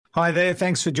Hi there.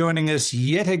 Thanks for joining us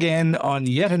yet again on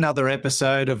yet another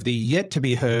episode of the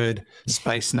yet-to-be-heard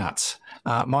Space Nuts.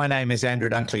 My name is Andrew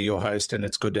Dunkley, your host, and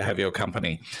it's good to have your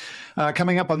company.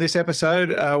 Coming up on this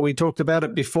episode, we talked about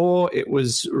it before. It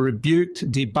was rebuked,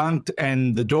 debunked,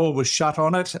 and the door was shut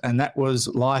on it, and that was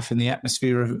life in the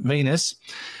atmosphere of Venus.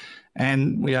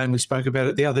 And we only spoke about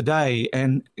it the other day,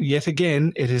 and yet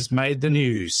again, it has made the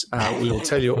news. We'll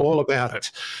tell you all about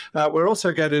it. We're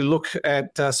also going to look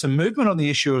at some movement on the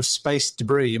issue of space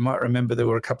debris. You might remember there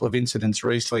were a couple of incidents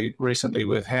recently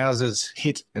with houses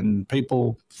hit and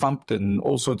people thumped and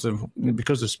all sorts of,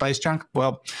 because of space junk.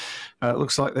 Well, it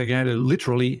looks like they're going to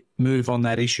literally move on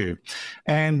that issue.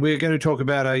 And we're going to talk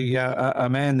about a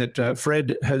man that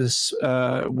Fred has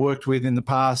worked with in the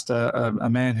past, a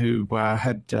man who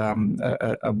had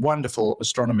a wonderful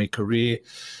astronomy career,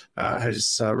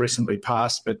 has recently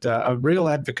passed, but a real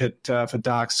advocate for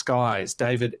dark skies,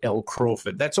 David L.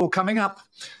 Crawford. That's all coming up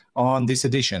on this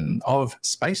edition of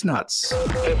Space Nuts.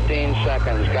 15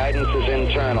 seconds. Guidance is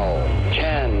internal.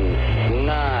 10,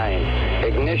 9,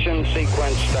 ignition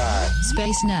sequence start.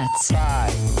 Space Nuts.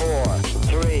 5, 4,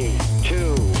 3,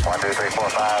 2. 1, 2, 3, 4,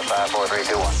 5, 5, 4, 3,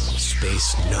 2, 1.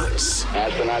 Space Nuts.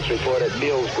 Astronauts report it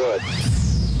feels good.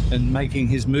 And making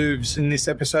his moves in this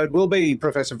episode will be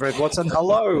Professor Fred Watson.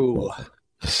 Hello.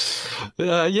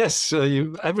 Yes,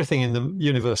 everything in the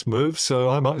universe moves, so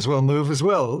I might as well move as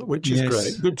well, which is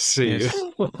great. Good to see you.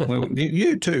 Well,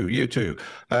 you too.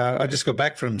 I just got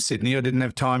back from Sydney. I didn't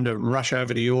have time to rush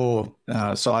over to your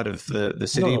side of the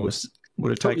city. No.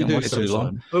 Would have taken way too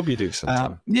long. Hope you do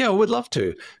sometime. Yeah, I would love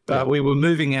to. But we were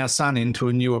moving our son into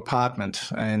a new apartment,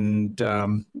 and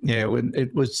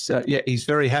it was. He's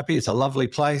very happy. It's a lovely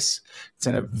place. It's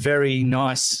in a very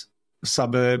nice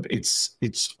suburb. It's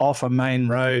off a main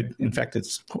road. In fact,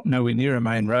 it's nowhere near a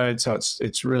main road, so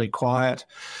it's really quiet.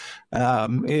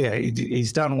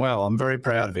 He's done well. I'm very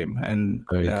proud of him, and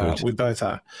we both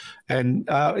are. And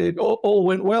it all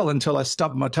went well until I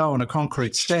stubbed my toe on a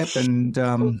concrete step, and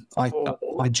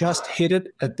I just hit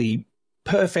it at the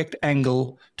perfect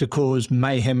angle to cause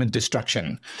mayhem and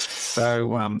destruction.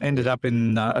 So ended up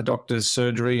in a doctor's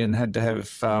surgery and had to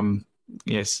have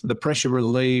the pressure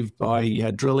relieved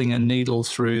by drilling a needle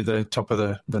through the top of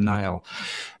the nail.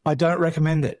 I don't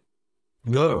recommend it.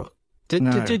 No.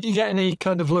 Did you get any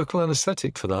kind of local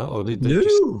anaesthetic for that, or did they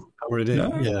just cover it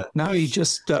in? No, he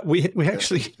just we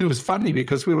actually, it was funny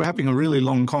because we were having a really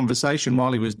long conversation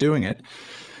while he was doing it.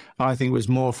 I think it was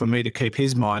more for me to keep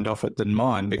his mind off it than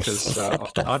mine, because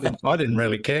I didn't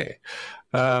really care.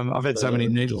 I've had so many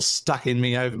needles stuck in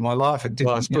me over my life.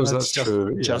 I suppose that's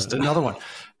true. Just another one.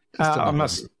 I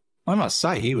must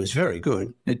say he was very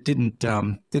good. It didn't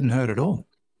hurt at all.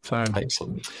 So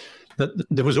excellent.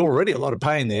 There was already a lot of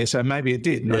pain there, so maybe it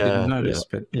did. And I didn't notice,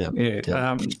 but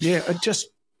it just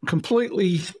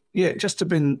completely, just have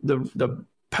been the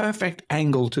perfect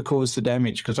angle to cause the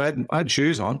damage, because I had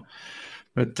shoes on,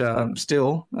 but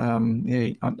still, I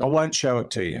won't show it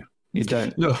to you. You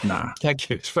don't. No, nah. Thank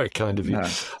you. It's very kind of you. No.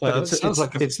 But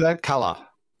it's that colour.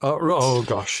 Oh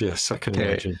gosh, yes, I can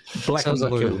imagine. Black Sounds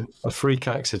and blue. like a freak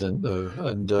accident, though,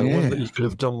 and one that you could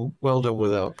have done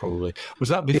without, probably. Was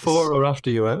that before or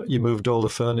after you moved all the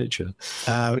furniture?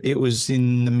 It was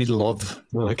in the middle of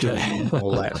doing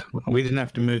all that. We didn't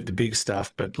have to move the big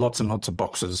stuff, but lots and lots of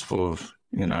boxes full of,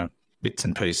 bits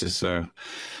and pieces. So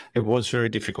it was very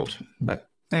difficult. But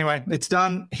anyway, it's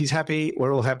done. He's happy.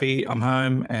 We're all happy. I'm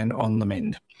home and on the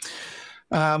mend.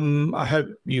 I hope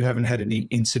you haven't had any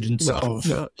incidents No,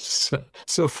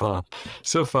 so far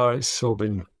it's all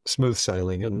been smooth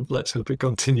sailing, and let's hope it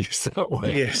continues that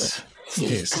way. Yes.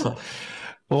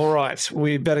 All right,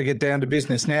 we better get down to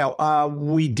business now.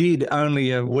 We did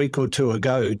only a week or two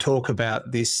ago talk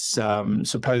about this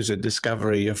supposed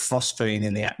discovery of phosphine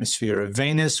in the atmosphere of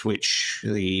Venus, which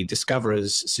the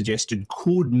discoverers suggested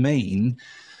could mean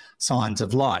signs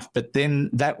of life, but then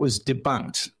that was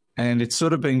debunked. And it's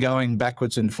sort of been going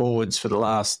backwards and forwards for the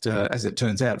last, as it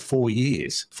turns out, 4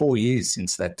 years. 4 years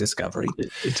since that discovery.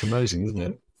 It's amazing, isn't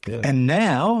it? Yeah. And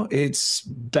now it's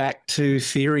back to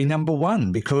theory number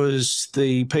one, because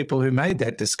the people who made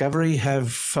that discovery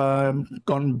have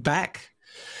gone back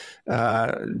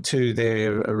to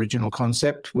their original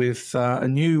concept with a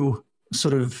new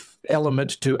sort of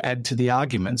element to add to the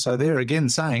argument. So they're again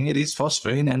saying it is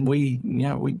phosphine, and we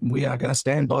are going to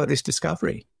stand by this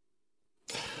discovery.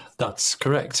 That's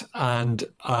correct. And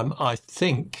I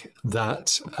think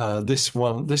that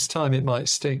this time it might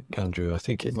stink, Andrew. I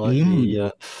think it might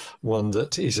be one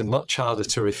that is much harder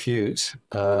to refute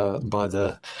by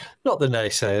not the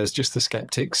naysayers, just the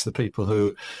skeptics, the people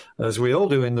who, as we all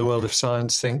do in the world of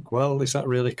science, think, well, is that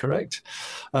really correct?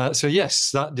 So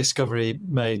yes, that discovery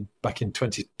made back in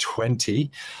 2020,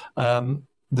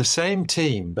 the same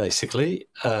team, basically,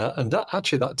 and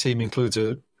that team includes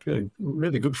a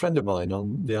really good friend of mine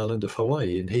on the island of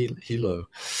Hawaii in Hilo.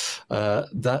 And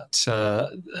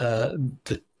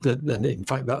in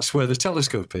fact, that's where the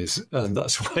telescope is, and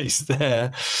that's why he's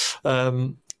there.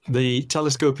 The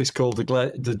telescope is called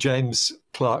the James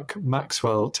Clerk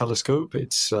Maxwell Telescope.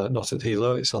 It's not at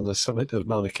Hilo; it's on the summit of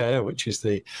Mauna Kea, which is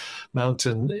the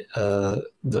mountain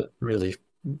that really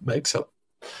makes up,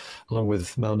 along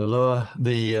with Mauna Loa,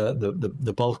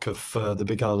 the bulk of the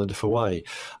Big Island of Hawaii.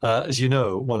 As you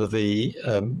know, one of the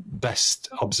best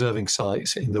observing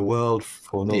sites in the world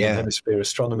for Northern Hemisphere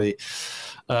astronomy.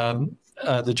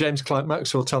 The James Clerk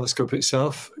Maxwell Telescope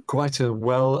itself, quite a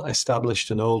well-established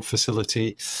and old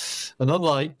facility. And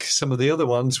unlike some of the other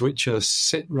ones, which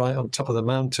sit right on top of the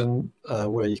mountain,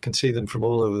 where you can see them from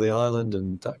all over the island,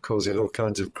 and that causes all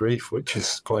kinds of grief, which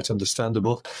is quite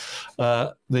understandable.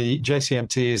 The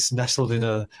JCMT is nestled in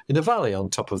a valley on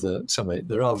top of the summit.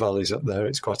 There are valleys up there.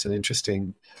 It's quite an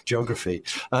interesting geography.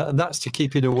 And that's to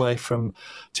keep it away from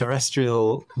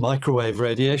terrestrial microwave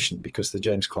radiation, because the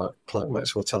James Clerk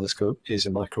Maxwell Telescope is a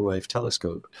microwave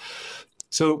telescope.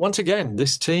 So once again,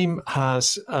 this team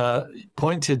has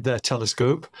pointed their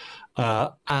telescope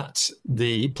at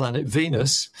the planet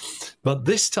Venus, but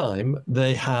this time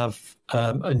they have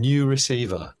a new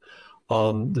receiver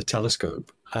on the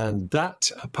telescope, and that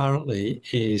apparently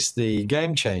is the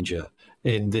game changer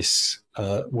in this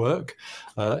work.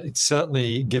 It's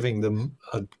certainly giving them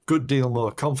a good deal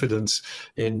more confidence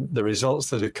in the results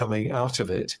that are coming out of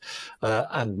it,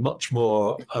 and much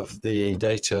more of the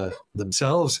data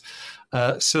themselves.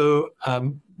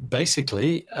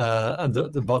 Basically, and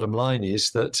the bottom line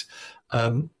is that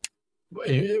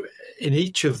in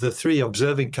each of the 3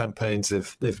 observing campaigns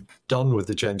they've done with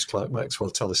the James Clerk Maxwell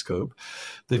Telescope,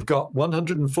 they've got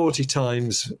 140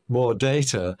 times more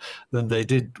data than they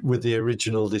did with the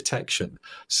original detection.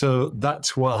 So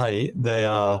that's why they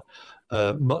are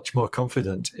much more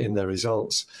confident in their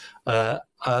results.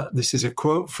 This is a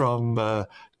quote from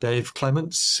Dave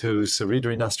Clements, who's a reader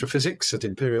in astrophysics at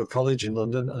Imperial College in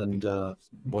London and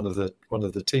one of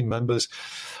the team members.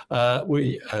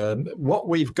 What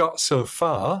we've got so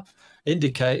far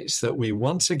indicates that we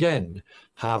once again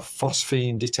have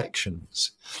phosphine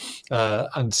detections.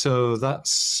 And so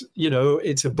that's,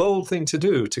 it's a bold thing to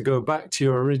do, to go back to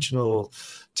your original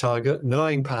target,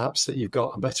 knowing perhaps that you've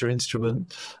got a better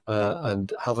instrument,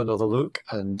 and have another look.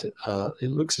 And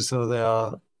it looks as though they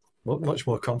are much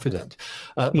more confident.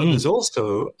 But there's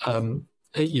also,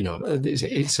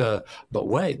 but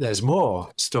wait, there's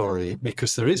more story,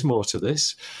 because there is more to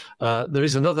this. There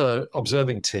is another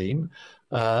observing team,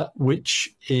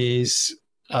 which is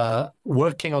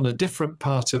working on a different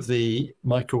part of the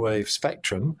microwave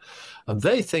spectrum, and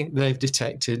they think they've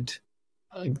detected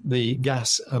the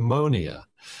gas ammonia.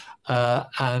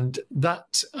 And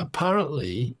that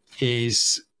apparently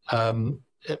is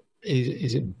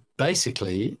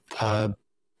basically, an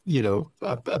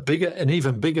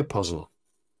even bigger puzzle.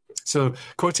 So,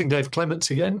 quoting Dave Clements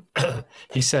again,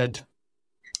 he said,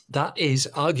 that is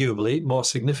arguably more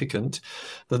significant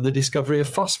than the discovery of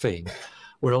phosphine.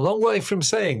 We're a long way from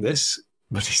saying this,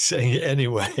 but he's saying it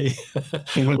anyway.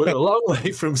 We're a long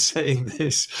way from saying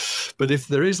this, but if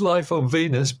there is life on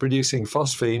Venus producing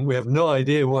phosphine, we have no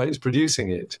idea why it's producing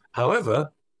it.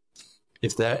 However,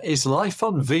 if there is life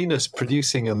on Venus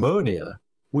producing ammonia,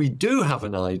 we do have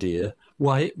an idea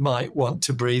why it might want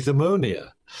to breathe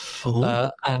ammonia.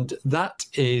 And that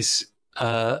is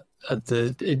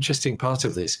the interesting part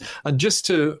of this. And just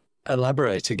to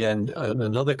elaborate again,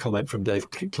 another comment from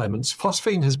Dave Clements,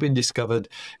 phosphine has been discovered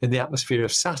in the atmosphere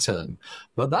of Saturn,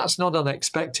 but that's not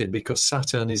unexpected because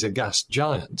Saturn is a gas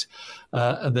giant,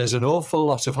 and there's an awful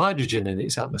lot of hydrogen in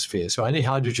its atmosphere. So any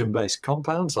hydrogen-based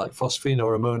compounds like phosphine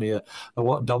or ammonia are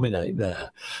what dominate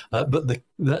there. But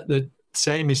the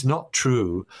same is not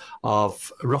true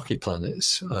of rocky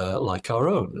planets like our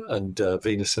own, and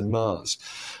Venus and Mars.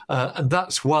 And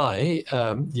that's why,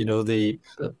 the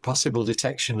possible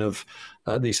detection of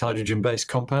these hydrogen-based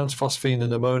compounds, phosphine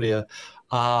and ammonia,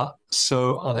 are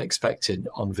so unexpected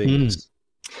on Venus.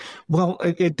 Well,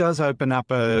 it does open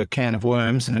up a can of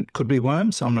worms, and it could be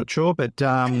worms, I'm not sure. But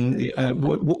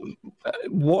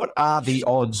what are the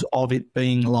odds of it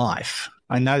being life?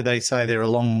 I know they say they're a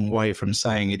long way from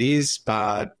saying it is,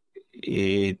 but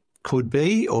it could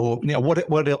be? Or,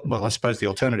 well, I suppose the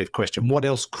alternative question, what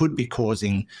else could be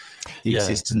causing the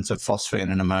existence of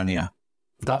phosphine and ammonia?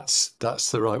 That's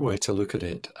the right way to look at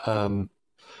it.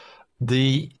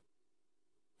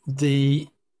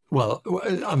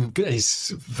 He's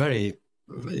very,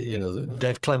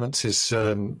 Dave Clements is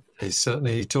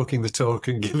certainly talking the talk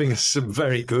and giving us some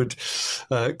very good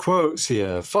quotes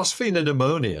here. Phosphine and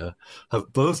ammonia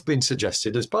have both been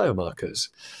suggested as biomarkers,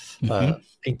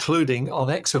 including on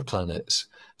exoplanets.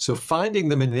 So finding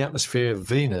them in the atmosphere of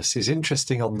Venus is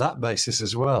interesting on that basis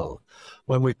as well.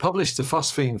 When we published the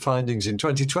phosphine findings in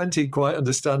 2020, quite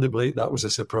understandably, that was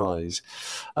a surprise.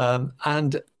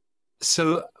 And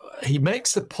so he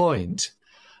makes the point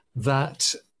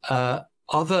that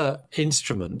other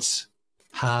instruments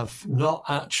have not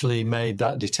actually made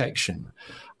that detection.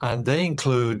 And they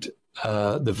include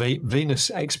the Venus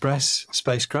Express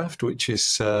spacecraft, which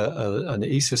is an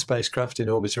ESA spacecraft in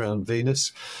orbit around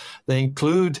Venus. They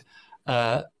include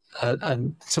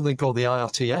and something called the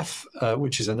IRTF,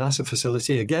 which is a NASA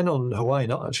facility, again on Hawaii,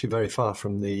 not actually very far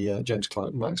from the James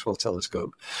Clerk Maxwell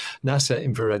Telescope, NASA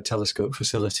Infrared Telescope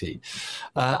facility.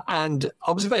 And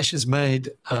observations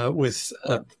made with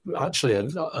actually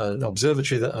an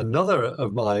observatory that another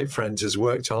of my friends has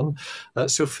worked on,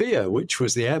 SOFIA, which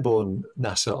was the airborne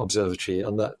NASA observatory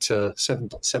on that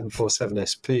 747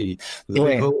 SP, with a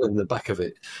big hole in the back of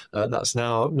it. That's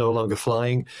now no longer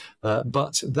flying,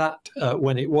 but that,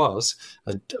 when it was,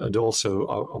 and also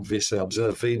obviously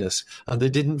observed Venus, and they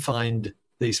didn't find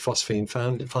these phosphine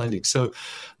findings. So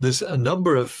there's a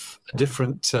number of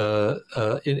different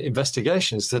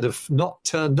investigations that have not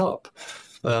turned up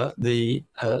the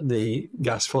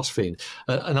gas phosphine.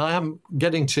 And I am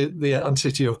getting to the answer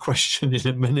to your question in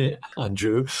a minute,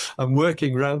 Andrew. I'm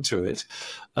working round to it.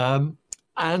 But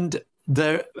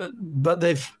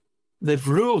they've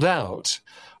ruled out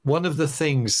one of the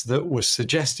things that was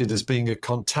suggested as being a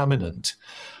contaminant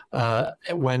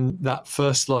when that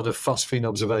first lot of phosphine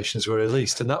observations were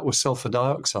released, and that was sulfur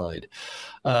dioxide.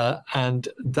 And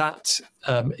that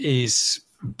is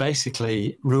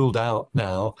basically ruled out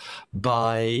now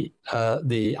by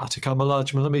the Atacama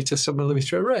Large Millimeter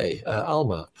Submillimeter Array,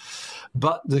 ALMA.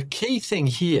 But the key thing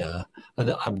here,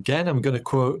 and again, I'm going to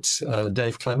quote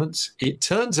Dave Clements, it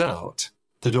turns out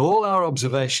that all our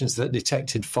observations that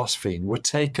detected phosphine were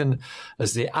taken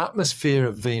as the atmosphere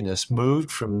of Venus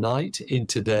moved from night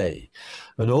into day.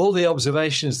 And all the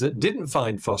observations that didn't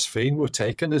find phosphine were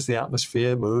taken as the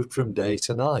atmosphere moved from day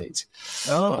to night.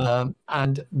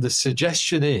 And the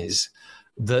suggestion is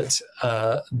that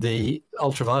the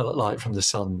ultraviolet light from the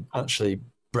sun actually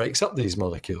breaks up these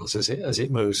molecules as it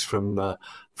moves from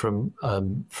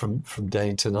day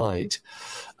into night.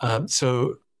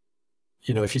 So,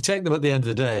 if you take them at the end of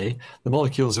the day, the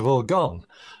molecules have all gone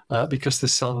because the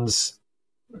sun's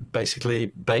basically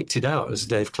baked it out, as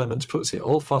Dave Clements puts it.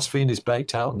 All phosphine is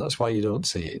baked out, and that's why you don't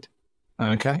see it.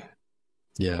 Okay.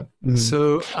 Yeah.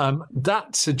 So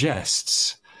that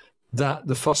suggests that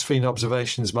the phosphine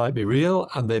observations might be real,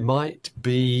 and they might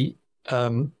be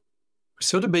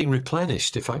sort of being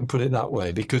replenished, if I can put it that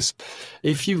way, because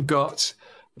if you've got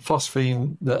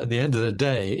phosphine that at the end of the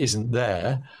day isn't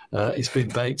there, it's been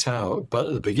baked out, but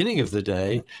at the beginning of the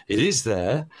day it is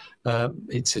there,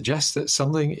 it suggests that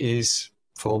something is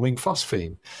forming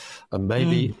phosphine, and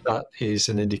maybe that is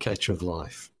an indicator of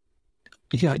life.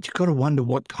 Yeah, you've got to wonder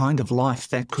what kind of life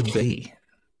that could be.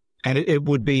 And it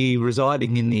would be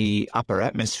residing in the upper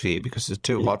atmosphere because it's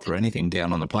too hot for anything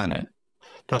down on the planet.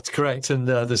 That's correct, and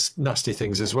there's nasty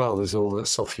things as well. There's all the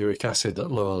sulfuric acid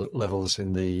at lower levels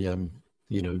in the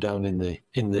down in the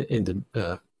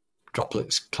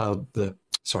droplets cloud, the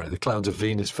clouds of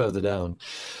Venus further down.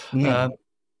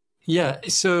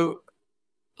 So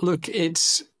look,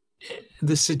 it's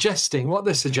what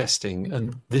they're suggesting,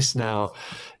 and this now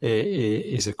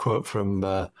is a quote from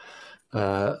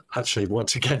actually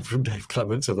once again from Dave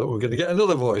Clements. I thought we were going to get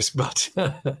another voice, but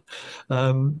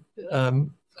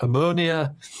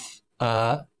ammonia.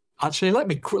 Actually, let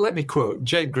me quote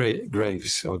Jade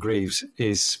Greaves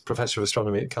is Professor of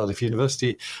Astronomy at Cardiff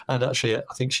University, and actually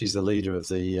I think she's the leader of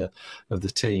the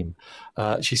team.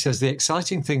 She says the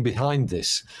exciting thing behind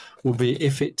this will be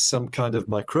if it's some kind of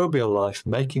microbial life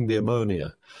making the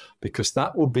ammonia, because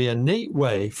that will be a neat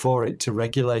way for it to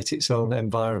regulate its own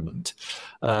environment.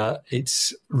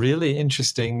 It's really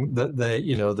interesting that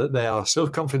they are so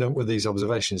confident with these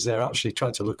observations. They're actually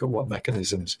trying to look at what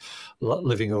mechanisms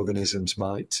living organisms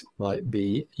might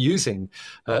be using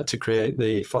to create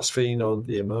the phosphine or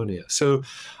the ammonia. So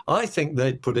I think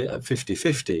they'd put it at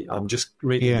 50-50. I'm just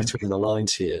reading between the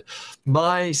lines here.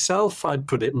 Myself, I'd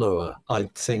put it lower. I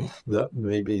think that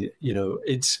maybe,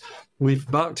 it's We've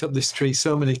barked up this tree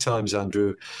so many times,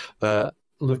 Andrew,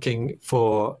 looking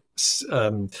for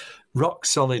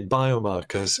rock-solid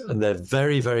biomarkers, and they're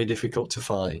very, very difficult to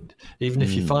find. Even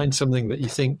if you find something that you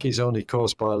think is only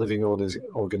caused by living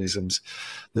organisms,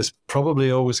 there's probably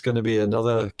always going to be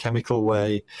another chemical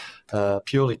way,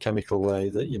 purely chemical way,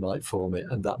 that you might form it,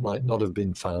 and that might not have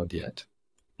been found yet.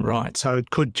 Right. So it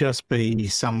could just be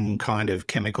some kind of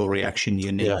chemical reaction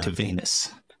unique to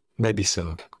Venus. Maybe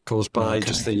so, caused by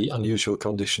just the unusual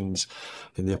conditions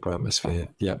in the upper atmosphere.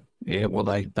 Yeah. Yeah, well,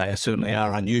 they certainly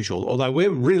are unusual, although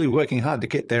we're really working hard to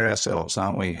get there ourselves,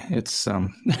 aren't we? It's,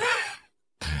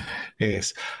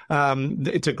 yes.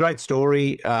 It's a great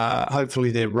story.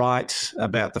 Hopefully they're right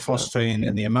about the phosphine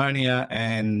and the ammonia,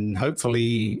 and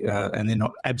hopefully, and they're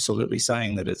not absolutely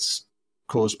saying that it's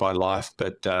caused by life,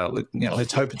 but,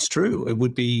 let's hope it's true. It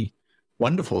would be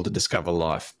wonderful to discover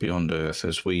life beyond Earth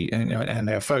and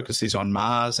our focus is on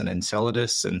Mars and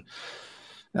Enceladus and,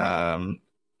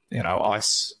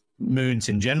 ice moons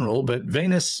in general, but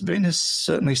Venus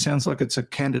certainly sounds like it's a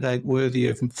candidate worthy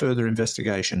of further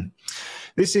investigation.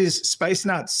 This is Space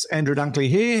Nuts. Andrew Dunkley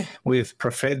here with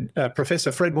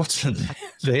Professor Fred Watson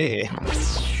there. 3,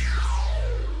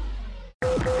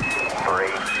 2,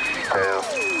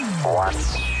 1.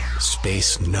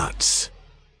 Space Nuts.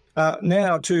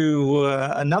 Now to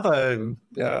another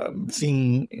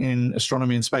thing in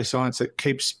astronomy and space science that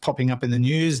keeps popping up in the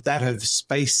news, that of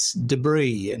space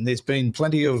debris. And there's been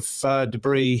plenty of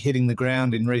debris hitting the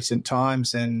ground in recent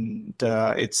times, and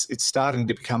it's starting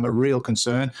to become a real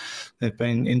concern. There have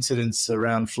been incidents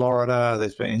around Florida.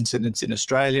 There's been incidents in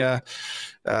Australia.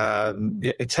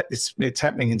 It's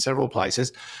happening in several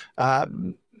places.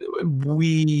 And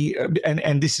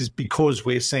this is because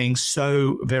we're seeing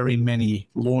so very many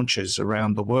launches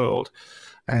around the world,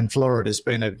 and Florida's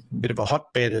been a bit of a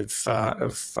hotbed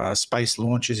of space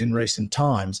launches in recent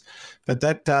times. But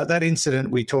that incident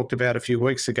we talked about a few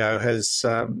weeks ago has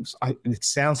it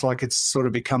sounds like it's sort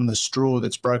of become the straw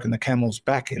that's broken the camel's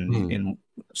back in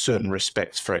certain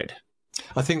respects, Fred.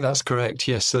 I think that's correct.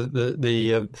 Yes, so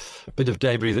the bit of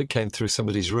debris that came through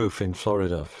somebody's roof in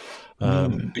Florida,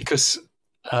 because.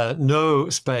 No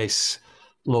space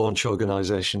launch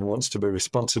organization wants to be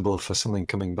responsible for something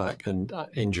coming back and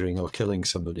injuring or killing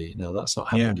somebody. Now, that's not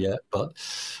happened yet, but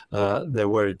they're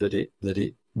worried that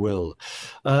it will.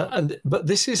 But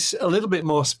this is a little bit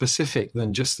more specific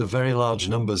than just the very large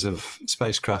numbers of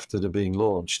spacecraft that are being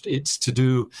launched. It's to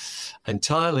do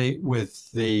entirely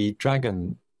with the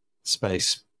Dragon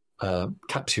space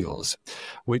capsules,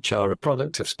 which are a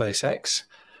product of SpaceX.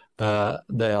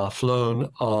 They are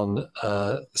flown on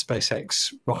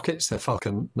SpaceX rockets, they're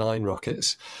Falcon 9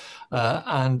 rockets.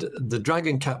 And the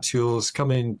Dragon capsules come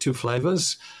in two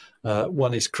flavors.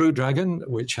 One is Crew Dragon,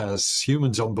 which has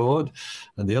humans on board,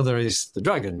 and the other is the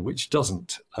Dragon, which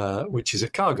doesn't, which is a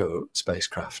cargo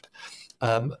spacecraft.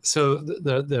 So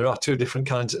there are two different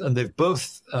kinds, and they've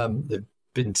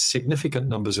been significant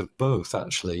numbers of both,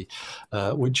 actually,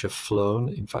 which have flown.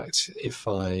 In fact, if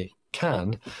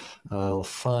I'll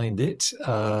find it.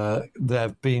 There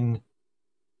have been,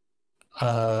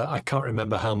 I can't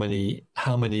remember how many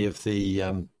of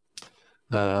the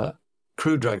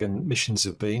Crew Dragon missions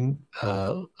have been,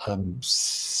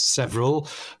 several,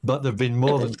 but there have been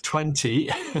more than 20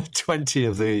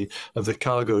 of the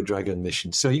Cargo Dragon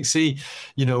missions. So you see,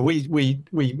 we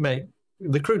make.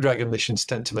 The Crew Dragon missions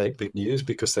tend to make big news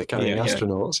because they're carrying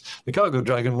astronauts. The Cargo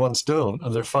Dragon ones don't,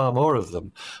 and there are far more of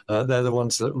them. They're the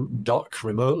ones that dock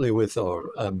remotely with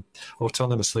or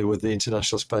autonomously with the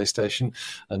International Space Station,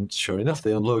 and sure enough,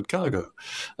 they unload cargo.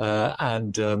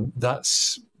 And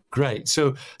that's great.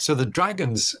 So the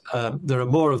Dragons, there are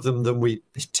more of them than we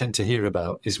tend to hear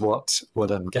about, is what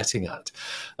I'm getting at.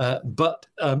 But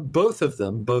both of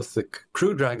them, both the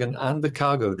Crew Dragon and the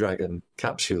Cargo Dragon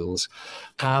capsules,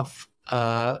 have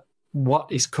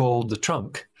what is called the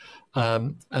trunk,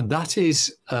 and that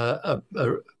is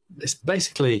it's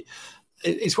basically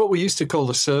it's what we used to call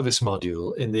the service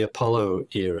module in the Apollo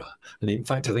era, and in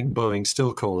fact I think Boeing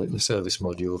still call it the service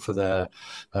module for their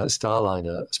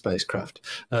Starliner spacecraft.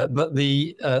 But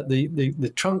the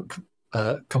trunk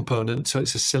component, so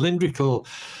it's a cylindrical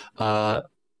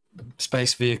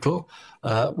space vehicle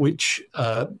which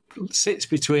sits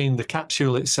between the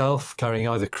capsule itself, carrying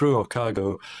either crew or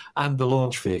cargo, and the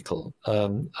launch vehicle.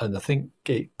 And I think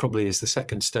it probably is the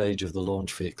second stage of the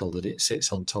launch vehicle that it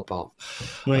sits on top of.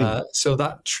 Right. So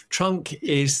that trunk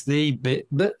is the bit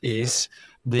that is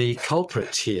the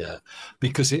culprit here,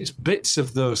 because it's bits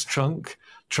of those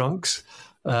trunks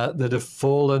that have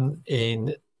fallen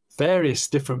in various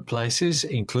different places,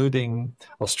 including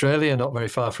Australia, not very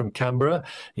far from Canberra,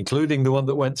 including the one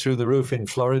that went through the roof in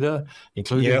Florida,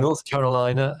 including North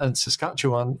Carolina and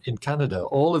Saskatchewan in Canada.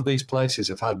 All of these places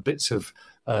have had bits of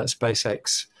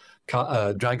SpaceX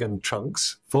Dragon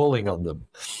trunks falling on them.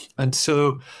 And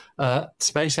so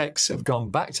SpaceX have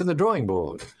gone back to the drawing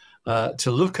board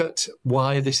to look at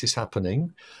why this is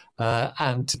happening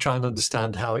and to try and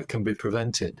understand how it can be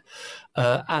prevented.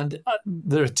 And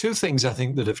there are two things I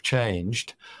think that have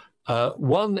changed.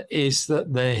 One is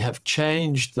that they have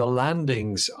changed the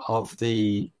landings of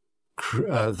the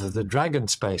Dragon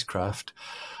spacecraft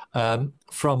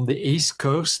from the east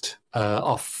coast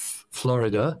off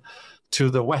Florida to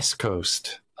the west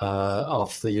coast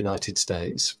of the United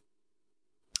States,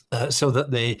 so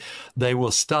that they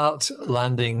will start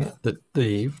landing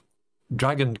the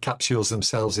Dragon capsules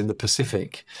themselves in the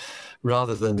Pacific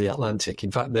rather than the Atlantic.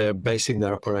 In fact, they're basing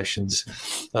their operations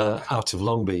out of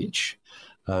Long Beach,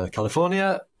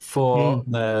 California, for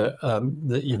their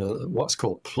what's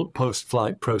called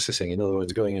post-flight processing. In other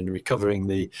words, going and recovering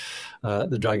the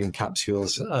Dragon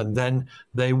capsules, and then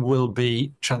they will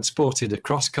be transported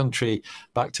across country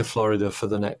back to Florida for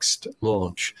the next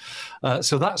launch.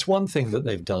 So that's one thing that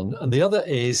they've done, and the other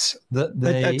is that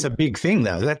that's a big thing,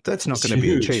 though. That's not going to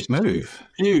be a cheap move.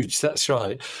 Huge, that's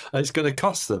right. And it's going to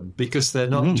cost them because they're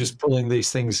not just pulling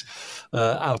these things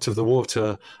out of the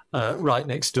water right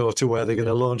next door to where they're going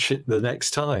to launch it the next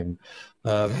time.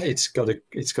 It's got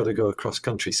to go across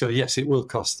country. So yes, it will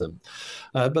cost them.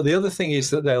 But the other thing is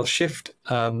that they'll shift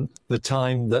the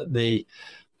time that the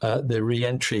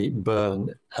re-entry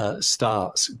burn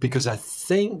starts, because I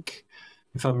think,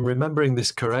 if I'm remembering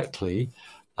this correctly,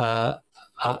 the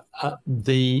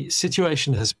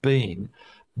situation has been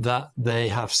that they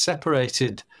have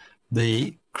separated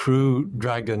the Crew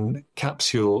Dragon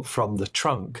capsule from the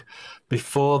trunk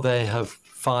before they have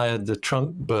fired the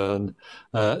trunk burn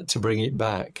to bring it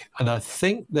back. And I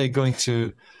think they're going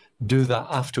to do that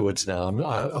afterwards now.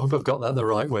 I hope I've got that the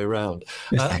right way around.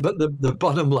 But the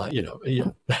bottom line,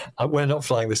 we're not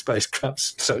flying the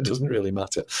spacecrafts, so it doesn't really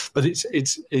matter. But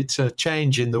it's a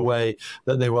change in the way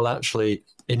that they will actually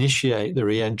initiate the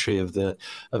re-entry of the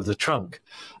trunk.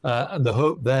 And the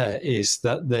hope there is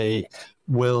that it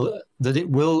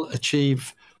will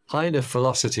achieve high enough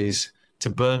velocities to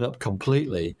burn up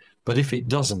completely. But if it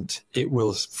doesn't, it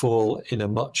will fall in a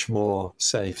much more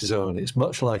safe zone. It's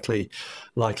much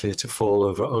likelier to fall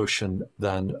over ocean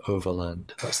than over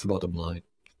land. That's the bottom line.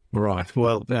 Right.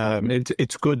 Well,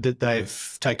 it's good that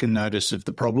they've taken notice of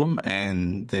the problem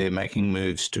and they're making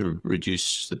moves to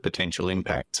reduce the potential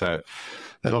impact. So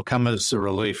that'll come as a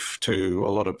relief to a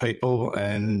lot of people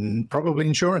and probably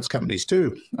insurance companies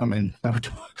too. I mean,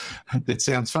 it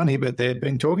sounds funny, but they've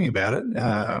been talking about it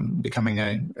becoming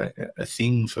a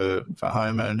thing for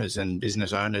homeowners and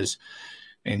business owners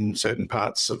in certain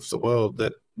parts of the world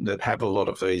that have a lot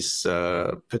of these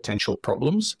potential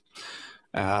problems.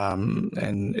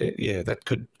 That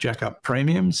could jack up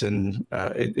premiums, and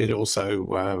it also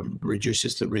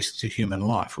reduces the risk to human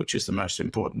life, which is the most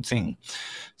important thing.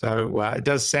 So it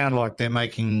does sound like they're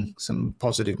making some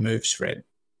positive moves, Fred.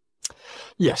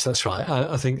 Yes, that's right.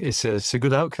 I think it's a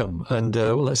good outcome, and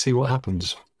let's see what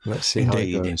happens. Let's see how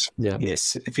it goes. Yeah.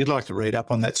 Yes. If you'd like to read up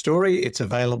on that story, it's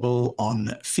available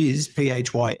on phys.org.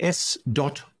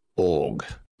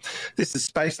 This is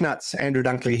Space Nuts. Andrew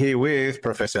Dunkley here with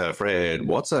Professor Fred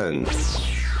Watson.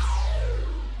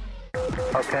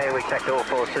 Okay, we checked all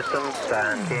 4 systems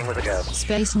and keying with a go.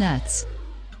 Space Nuts.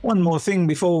 One more thing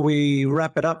before we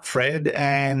wrap it up, Fred,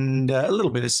 and a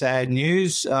little bit of sad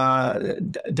news.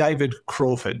 David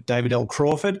L.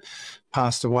 Crawford,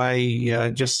 passed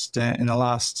away just in the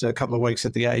last couple of weeks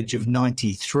at the age of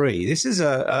 93. This is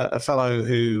a fellow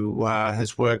who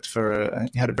has worked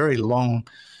had a very long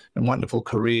and wonderful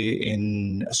career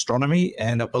in astronomy,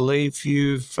 and I believe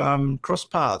you've crossed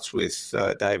paths with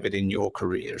David in your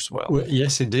career as well.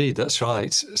 Yes, indeed, that's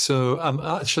right. So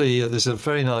actually, there's a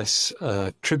very nice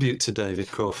tribute to David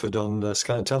Crawford on the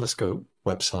Sky Telescope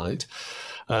website.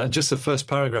 Just the first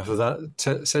paragraph of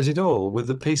that says it all. With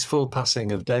the peaceful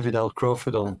passing of David L.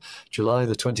 Crawford on July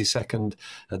the 22nd,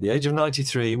 at the age of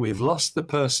 93, we've lost the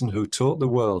person who taught the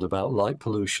world about light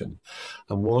pollution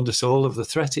and warned us all of the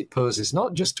threat it poses,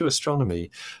 not just to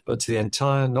astronomy, but to the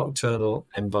entire nocturnal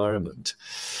environment.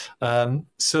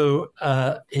 So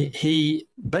he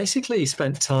basically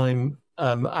spent time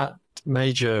at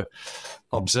major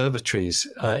observatories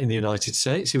in the United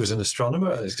States. He was an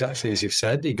astronomer, exactly as you've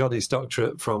said. He got his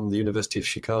doctorate from the University of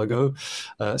Chicago,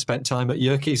 spent time at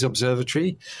Yerkes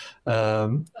Observatory,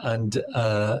 and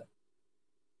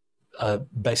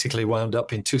basically wound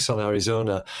up in Tucson,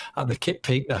 Arizona, at the Kitt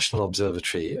Peak National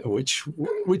Observatory,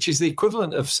 which is the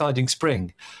equivalent of Siding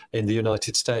Spring in the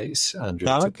United States, Andrew.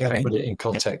 Okay. To put it in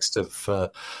context of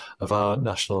our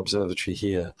national observatory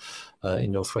here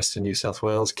in northwestern New South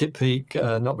Wales. Kitt Peak,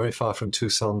 not very far from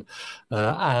Tucson,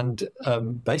 and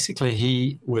basically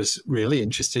he was really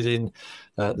interested in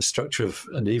the structure of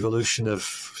and evolution of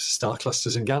star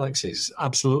clusters and galaxies.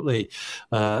 Absolutely.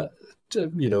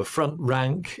 Front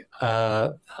rank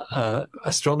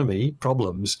astronomy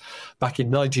problems back in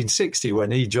 1960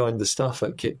 when he joined the staff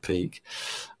at Kitt Peak.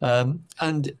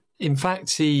 And in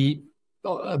fact, he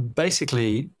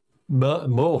basically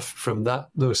morphed from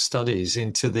those studies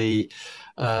into the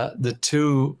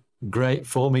two great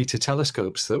 4-meter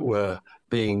telescopes that were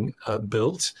being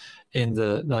built in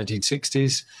the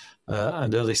 1960s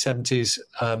and early 70s.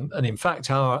 And in fact,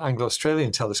 our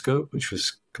Anglo-Australian telescope, which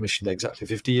was commissioned exactly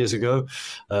 50 years ago,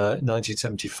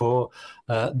 1974,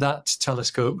 that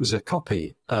telescope was a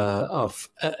copy of,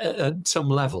 at some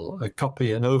level, a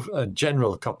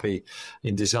general copy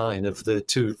in design of the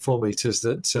two 4 meters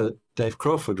that Dave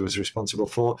Crawford was responsible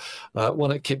for.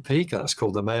 One at Kitt Peak, that's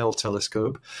called the Male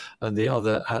Telescope, and the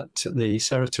other at the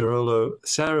Cerro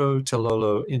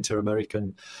Tololo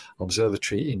Inter-American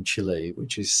Observatory in Chile,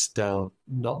 which is down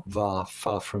not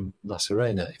far from La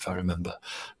Serena, if I remember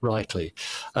rightly.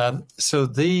 So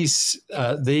these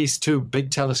two big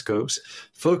telescopes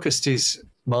focused his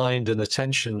mind and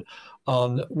attention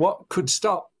on what could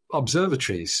stop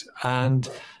observatories. And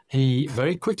he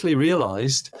very quickly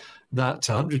realized that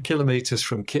 100 kilometers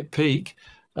from Kitt Peak,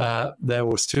 there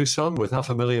was Tucson with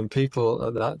 500,000 people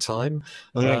at that time,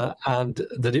 and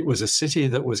that it was a city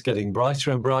that was getting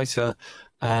brighter and brighter,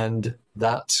 and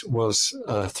that was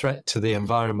a threat to the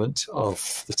environment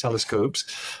of the telescopes.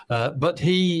 But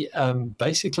he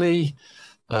basically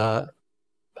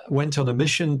went on a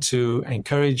mission to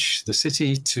encourage the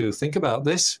city to think about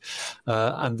this,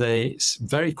 and they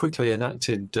very quickly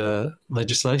enacted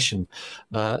legislation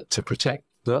to protect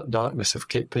the darkness of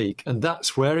Kitt Peak, and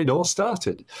that's where it all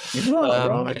started.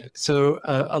 Right. So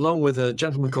along with a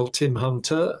gentleman called Tim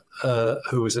Hunter,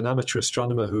 who was an amateur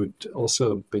astronomer who'd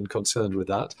also been concerned with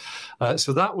that.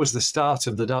 So that was the start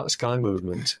of the dark sky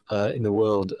movement in the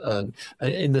world,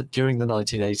 during the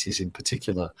 1980s in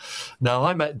particular. Now,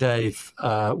 I met Dave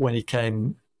when he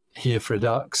came here for a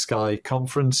dark sky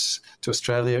conference to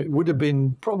Australia. It would have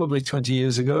been probably 20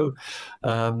 years ago.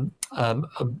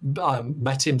 I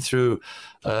met him through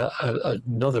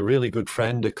another really good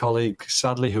friend, a colleague,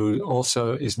 sadly, who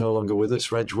also is no longer with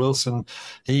us, Reg Wilson.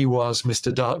 He was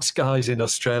Mr. Dark Skies in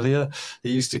Australia.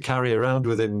 He used to carry around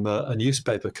with him a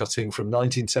newspaper cutting from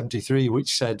 1973,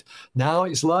 which said, "Now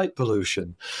it's light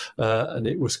pollution." And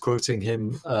it was quoting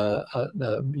him,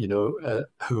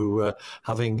 who,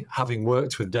 having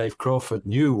worked with Dave Crawford,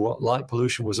 knew what light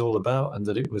pollution was all about, and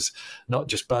that it was not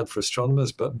just bad for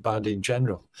astronomers, but bad in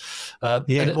general.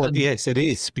 Yes, it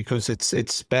is, because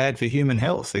it's bad for human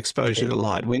health, exposure to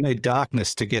light. We need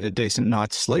darkness to get a decent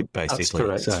night's sleep, basically. That's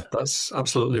correct. So. That's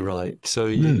absolutely right. So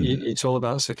it's all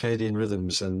about circadian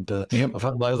rhythms. And I've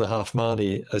had my other half,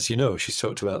 Marnie, as you know, she's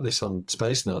talked about this on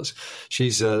Space Nuts.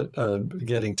 She's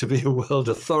getting to be a world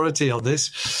authority on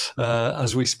this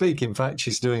as we speak. In fact,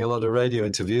 she's doing a lot of radio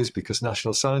interviews because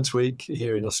National Science Week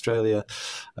here in Australia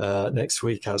next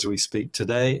week, as we speak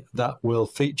today, that will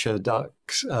feature dark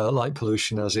light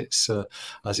pollution as its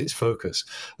focus.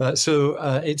 So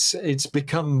it's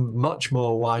become much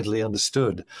more widely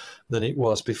understood than it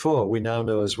was before. We now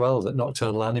know as well that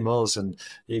nocturnal animals and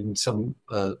even some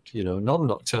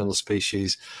non-nocturnal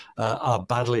species are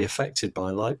badly affected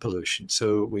by light pollution.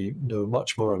 So we know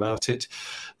much more about it.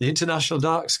 The International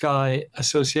Dark Sky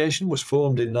Association was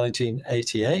formed in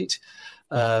 1988,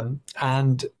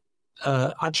 and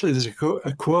actually there's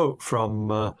a quote from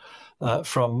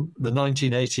the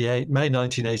May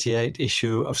 1988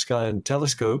 issue of Sky and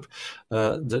Telescope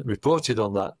that reported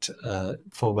on that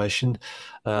formation.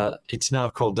 It's now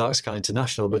called Dark Sky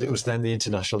International, but it was then the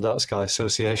International Dark Sky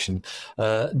Association.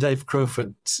 Dave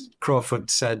Crawford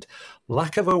said,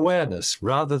 "Lack of awareness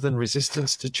rather than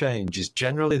resistance to change is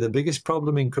generally the biggest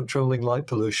problem in controlling light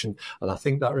pollution," and I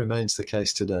think that remains the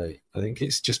case today. I think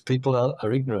it's just people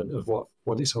are ignorant of what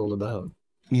it's all about.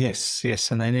 Yes,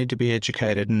 and they need to be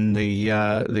educated, and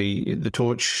the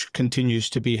torch continues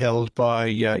to be held by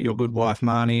your good wife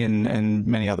Marnie and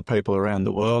many other people around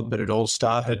the world. But it all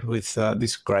started with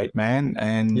this great man,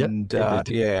 and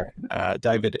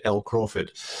David L.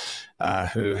 Crawford,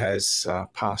 who has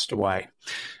passed away.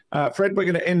 Fred, we're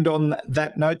going to end on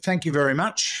that note. Thank you very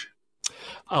much.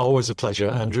 Always a pleasure,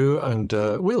 Andrew, and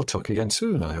we'll talk again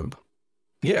soon, I hope.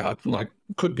 Yeah,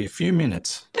 Could be a few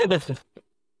minutes.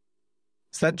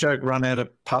 Has that joke run out of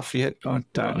puff yet? I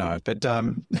don't know, but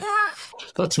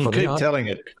that's we'll funny. keep telling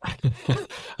it.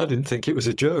 I didn't think it was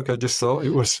a joke. I just thought it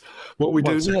was what we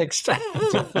do next.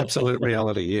 Absolute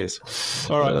reality, yes.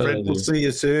 All right, Fred, we'll see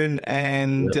you soon.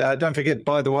 And don't forget,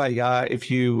 by the way,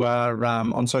 if you are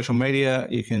on social media,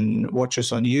 you can watch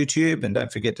us on YouTube, and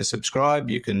don't forget to subscribe.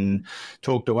 You can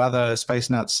talk to other Space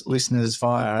Nuts listeners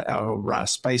via our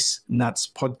Space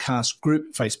Nuts podcast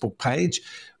group Facebook page,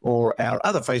 or our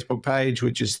other Facebook page,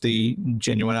 which is the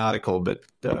Genuine Article. But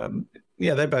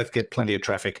they both get plenty of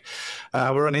traffic.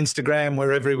 We're on Instagram,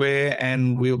 we're everywhere,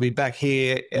 and we'll be back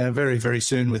here very, very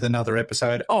soon with another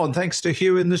episode. Oh, and thanks to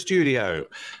Hugh in the studio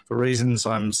for reasons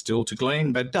I'm still to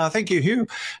glean. But thank you, Hugh.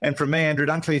 And from me, Andrew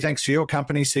Dunkley, thanks for your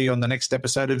company. See you on the next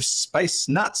episode of Space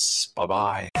Nuts.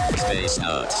 Bye-bye. Space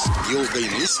Nuts. You've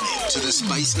been listening to the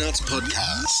Space Nuts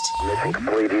podcast. Mission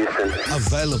complete, Houston.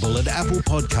 Available at Apple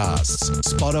Podcasts,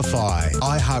 Spotify,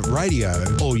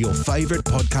 iHeartRadio, or your favourite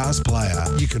podcast player.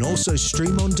 You can also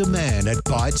stream on demand at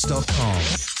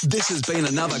Bytes.com. This has been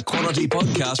another quality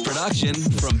podcast production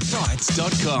from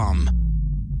Bytes.com.